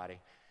anybody.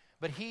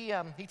 But he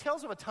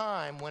tells of a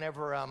time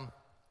whenever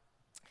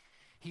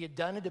he had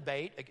done a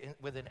debate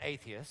with an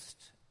atheist,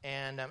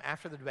 and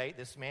after the debate,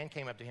 this man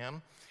came up to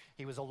him.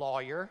 He was a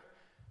lawyer,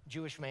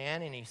 Jewish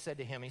man, and he said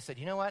to him,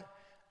 you know what?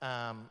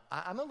 I'm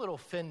a little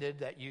offended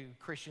that you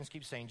Christians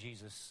keep saying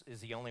Jesus is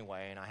the only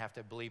way, and I have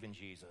to believe in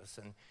Jesus.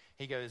 And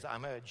he goes,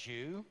 I'm a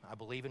Jew. I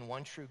believe in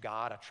one true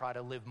God. I try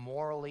to live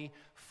morally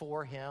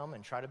for him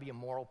and try to be a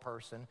moral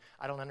person.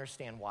 I don't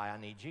understand why I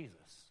need Jesus.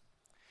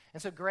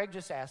 And so Greg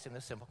just asked him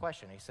this simple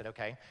question. He said,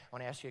 okay, I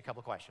want to ask you a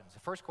couple questions. The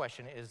first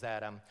question is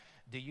that,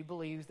 do you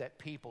believe that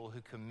people who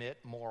commit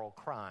moral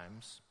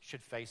crimes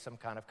should face some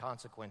kind of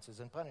consequences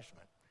and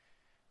punishment?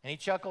 And he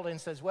chuckled and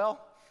says, well,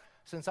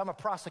 since I'm a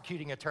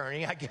prosecuting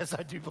attorney, I guess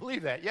I do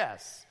believe that,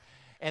 yes.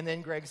 And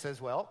then Greg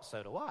says, well,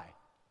 so do I.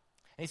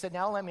 And he said,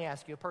 now let me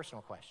ask you a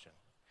personal question.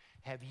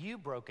 Have you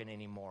broken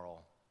any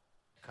moral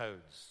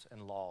codes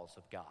and laws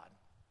of God?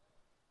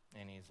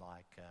 And he's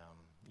like,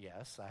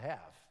 yes, I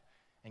have.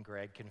 And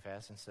Greg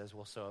confessed and says,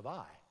 well, so have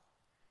I.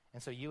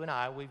 And so you and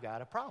I, we've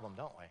got a problem,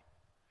 don't we?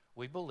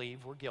 We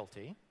believe we're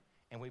guilty,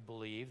 and we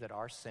believe that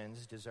our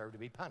sins deserve to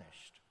be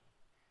punished.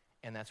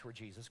 And that's where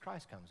Jesus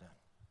Christ comes in.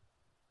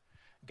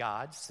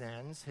 God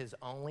sends his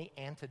only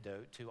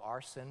antidote to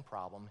our sin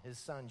problem, his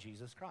son,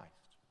 Jesus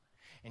Christ.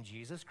 And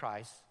Jesus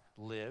Christ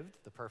lived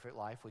the perfect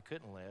life we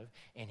couldn't live,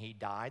 and he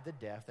died the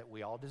death that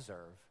we all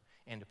deserve.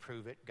 And to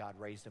prove it, God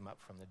raised him up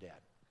from the dead.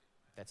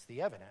 That's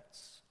the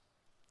evidence.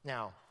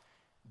 Now,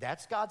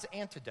 that's God's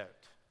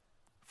antidote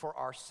for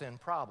our sin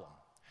problem.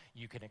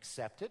 You can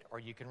accept it or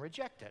you can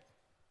reject it.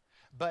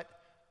 But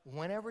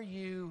whenever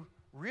you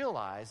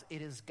realize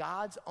it is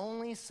God's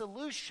only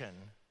solution,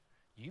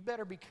 you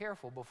better be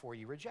careful before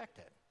you reject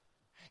it.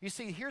 You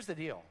see, here's the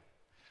deal.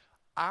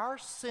 Our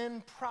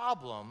sin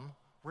problem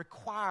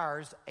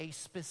requires a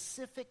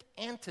specific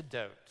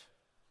antidote.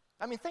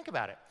 I mean, think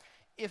about it.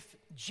 If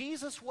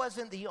Jesus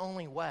wasn't the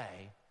only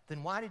way,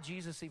 then why did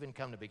Jesus even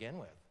come to begin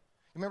with?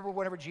 Remember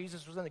whenever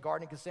Jesus was in the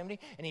Garden of Gethsemane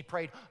and he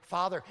prayed,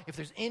 Father, if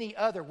there's any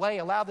other way,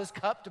 allow this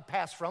cup to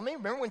pass from me?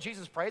 Remember when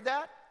Jesus prayed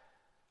that?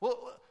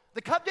 Well,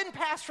 the cup didn't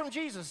pass from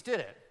Jesus,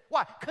 did it?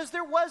 Why? Because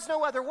there was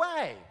no other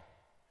way.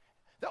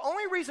 The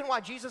only reason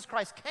why Jesus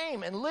Christ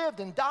came and lived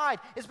and died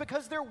is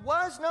because there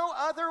was no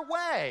other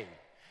way.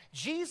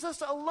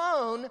 Jesus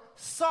alone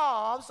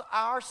solves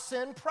our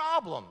sin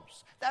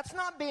problems. That's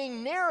not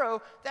being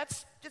narrow.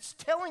 That's just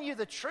telling you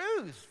the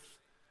truth.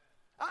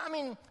 I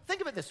mean,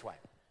 think of it this way.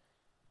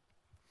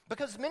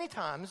 Because many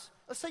times,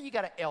 let's say you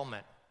got an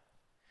ailment.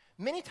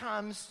 Many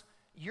times,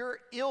 your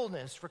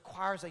illness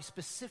requires a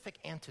specific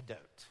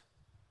antidote.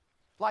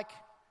 Like,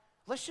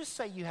 let's just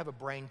say you have a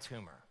brain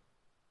tumor.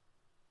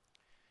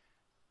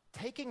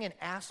 Taking an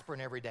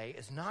aspirin every day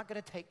is not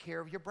going to take care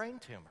of your brain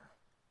tumor.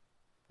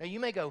 Now, you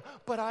may go,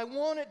 but I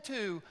want it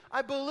to.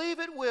 I believe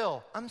it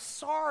will. I'm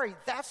sorry,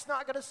 that's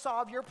not going to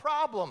solve your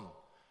problem.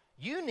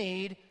 You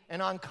need an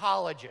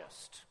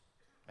oncologist.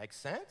 Make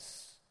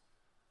sense?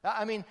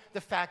 I mean,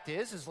 the fact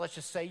is let's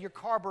just say your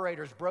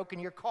carburetor's broken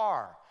your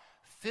car.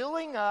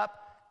 Filling up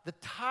the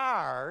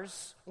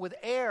tires with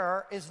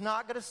air is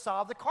not going to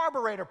solve the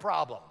carburetor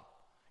problem.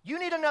 You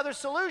need another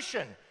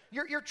solution.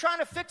 You're trying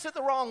to fix it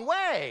the wrong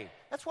way.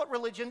 That's what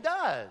religion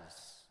does.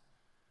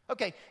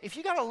 Okay, if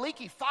you got a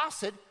leaky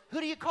faucet, who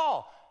do you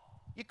call?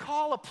 You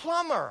call a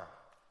plumber.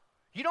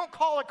 You don't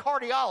call a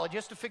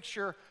cardiologist to fix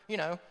your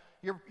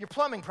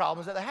plumbing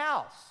problems at the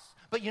house.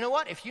 But you know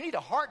what? If you need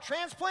a heart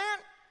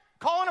transplant,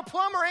 calling a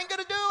plumber ain't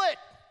going to do it.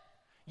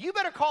 You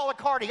better call a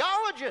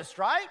cardiologist,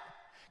 right?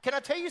 Can I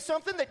tell you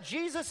something? That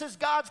Jesus is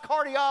God's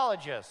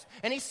cardiologist,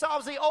 and he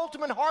solves the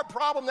ultimate heart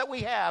problem that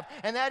we have,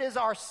 and that is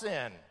our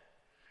sin.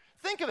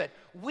 Think of it.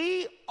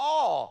 We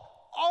all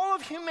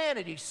of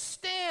humanity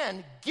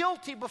stand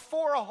guilty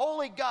before a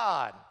holy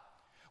God.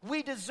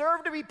 We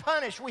deserve to be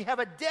punished. We have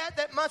a debt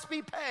that must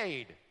be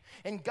paid.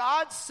 And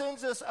God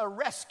sends us a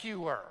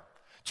rescuer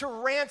to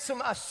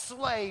ransom us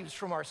slaves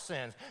from our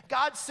sins.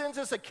 God sends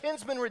us a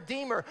kinsman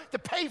redeemer to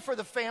pay for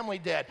the family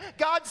debt.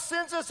 God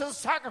sends us a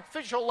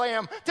sacrificial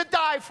lamb to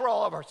die for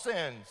all of our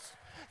sins.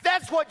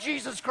 That's what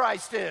Jesus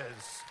Christ is.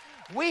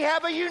 We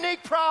have a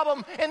unique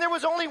problem, and there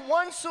was only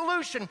one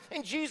solution,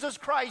 and Jesus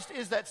Christ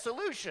is that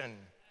solution.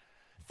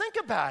 Think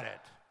about it.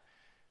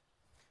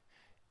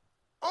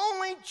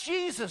 Only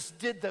Jesus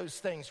did those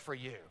things for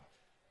you.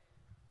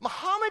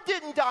 Muhammad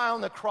didn't die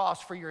on the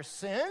cross for your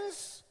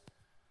sins.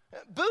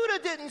 Buddha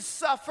didn't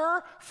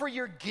suffer for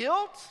your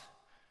guilt.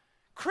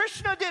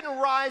 Krishna didn't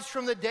rise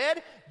from the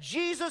dead.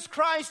 Jesus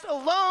Christ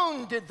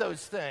alone did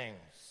those things.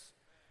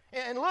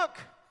 And look,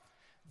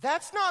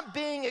 that's not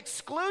being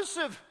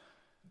exclusive.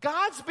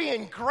 God's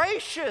being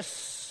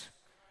gracious.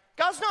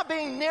 God's not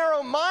being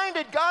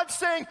narrow-minded. God's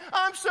saying,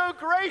 I'm so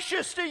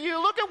gracious to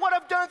you. Look at what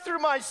I've done through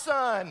my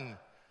son.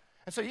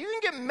 And so you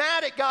can get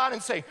mad at God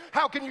and say,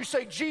 how can you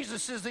say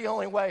Jesus is the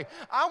only way?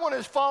 I want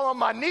to fall on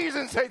my knees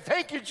and say,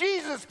 thank you,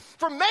 Jesus,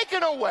 for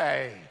making a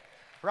way.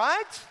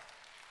 Right?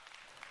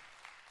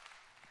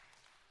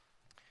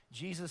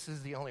 Jesus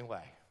is the only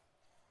way.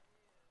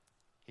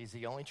 He's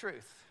the only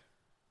truth.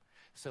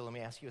 So let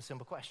me ask you a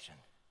simple question.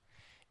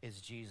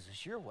 Is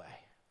Jesus your way?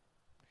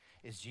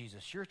 Is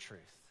Jesus your truth?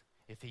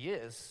 If he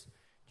is,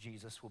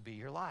 Jesus will be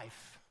your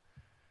life.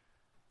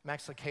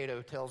 Max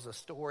Lucado tells a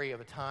story of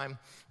a time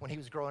when he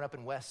was growing up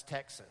in West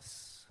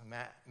Texas.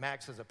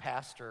 Max is a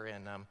pastor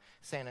in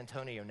San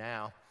Antonio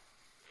now.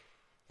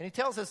 And he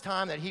tells this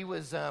time that he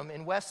was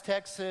in West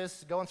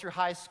Texas going through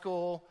high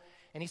school.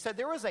 And he said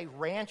there was a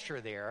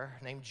rancher there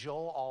named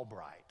Joel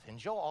Albright. And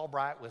Joel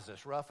Albright was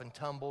this rough and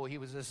tumble. He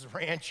was this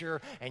rancher.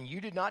 And you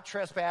did not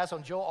trespass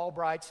on Joel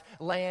Albright's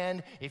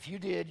land. If you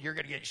did, you're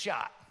going to get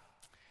shot.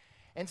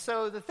 And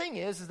so the thing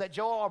is that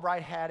Joel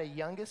Albright had a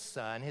youngest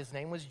son. His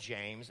name was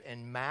James,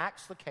 and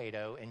Max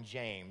Lucado and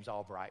James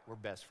Albright were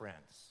best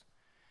friends.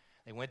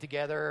 They went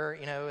together,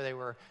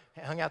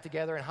 they hung out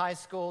together in high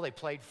school. They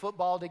played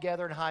football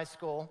together in high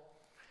school.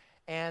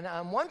 And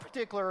one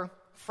particular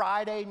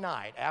Friday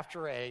night,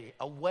 after a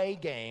away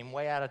game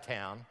way out of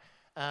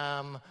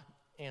town,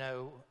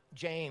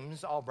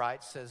 James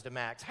Albright says to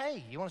Max,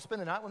 hey, you want to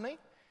spend the night with me?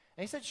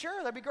 And he said, sure,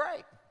 that'd be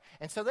great.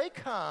 And so they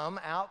come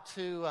out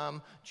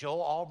to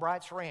Joel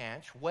Albright's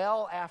ranch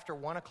well after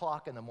 1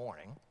 o'clock in the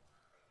morning.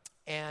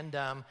 And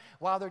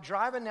while they're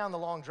driving down the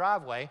long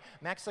driveway,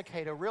 Max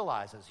Lucado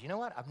realizes, you know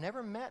what? I've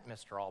never met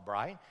Mr.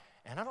 Albright,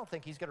 and I don't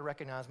think he's going to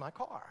recognize my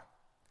car.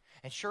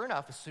 And sure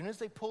enough, as soon as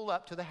they pull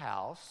up to the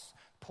house,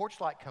 porch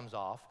light comes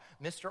off.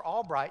 Mr.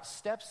 Albright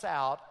steps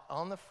out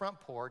on the front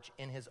porch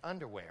in his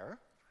underwear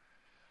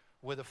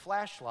with a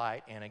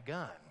flashlight and a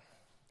gun.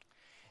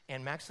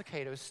 And Max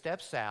Lucado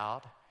steps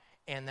out,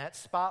 and that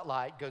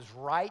spotlight goes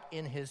right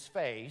in his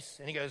face.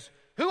 And he goes,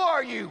 "Who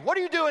are you? What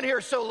are you doing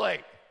here so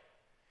late?"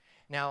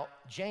 Now,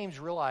 James,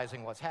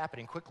 realizing what's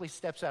happening, quickly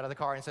steps out of the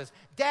car and says,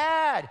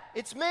 "Dad,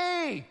 it's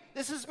me.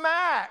 This is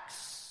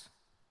Max."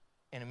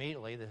 And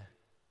immediately the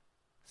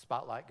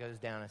spotlight goes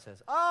down and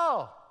says,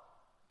 "Oh,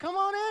 come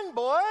on in,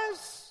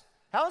 boys.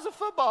 How's the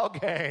football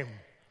game?"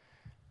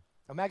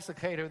 Now, Max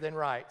Lucado then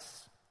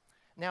writes,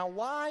 "Now,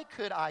 why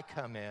could I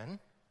come in?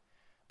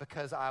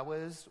 Because I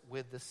was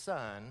with the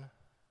Son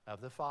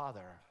of the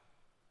Father."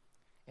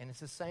 And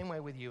it's the same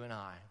way with you and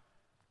I.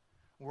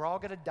 We're all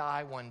going to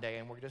die one day,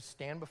 and we're going to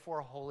stand before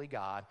a holy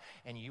God,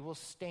 and you will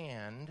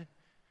stand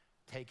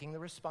taking the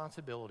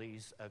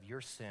responsibilities of your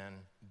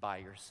sin by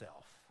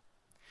yourself.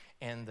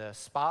 And the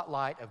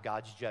spotlight of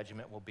God's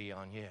judgment will be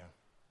on you.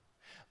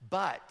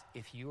 But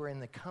if you are in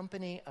the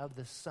company of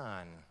the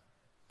Son,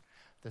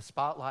 the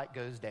spotlight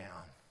goes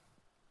down.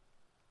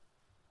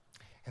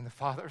 And the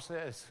Father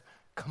says,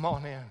 "Come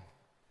on in."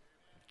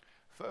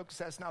 Folks,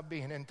 that's not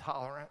being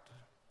intolerant.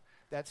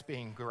 That's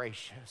being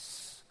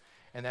gracious.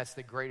 And that's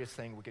the greatest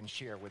thing we can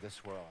share with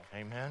this world.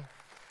 Amen?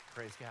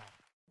 Praise God.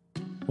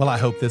 Well, I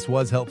hope this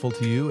was helpful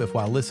to you. If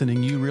while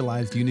listening you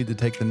realized you need to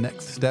take the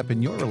next step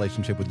in your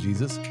relationship with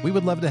Jesus, we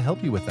would love to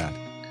help you with that.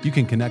 You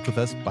can connect with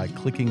us by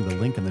clicking the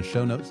link in the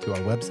show notes to our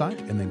website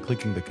and then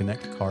clicking the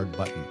Connect Card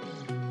button.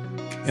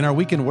 In our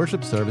weekend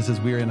worship services,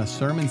 we are in a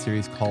sermon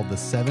series called The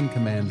 7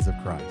 Commands of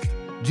Christ.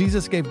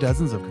 Jesus gave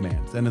dozens of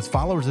commands, and as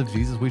followers of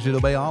Jesus, we should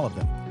obey all of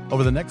them.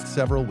 Over the next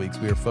several weeks,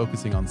 we are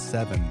focusing on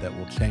 7 that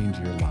will change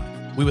your life.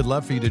 We would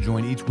love for you to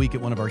join each week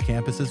at one of our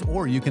campuses,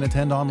 or you can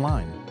attend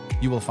online.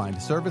 You will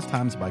find service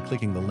times by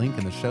clicking the link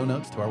in the show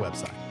notes to our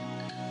website.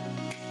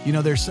 You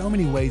know, there's so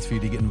many ways for you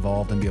to get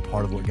involved and be a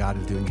part of what God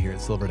is doing here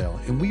at Silverdale,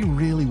 and we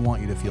really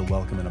want you to feel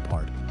welcome and a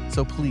part.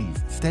 So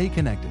please, stay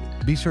connected.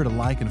 Be sure to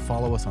like and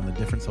follow us on the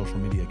different social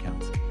media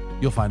accounts.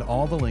 You'll find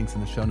all the links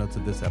in the show notes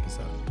of this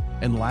episode.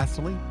 And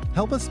lastly,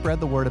 help us spread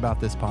the word about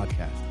this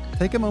podcast.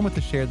 Take a moment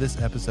to share this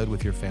episode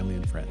with your family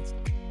and friends.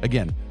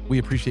 Again, we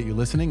appreciate you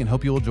listening and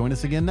hope you will join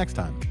us again next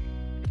time.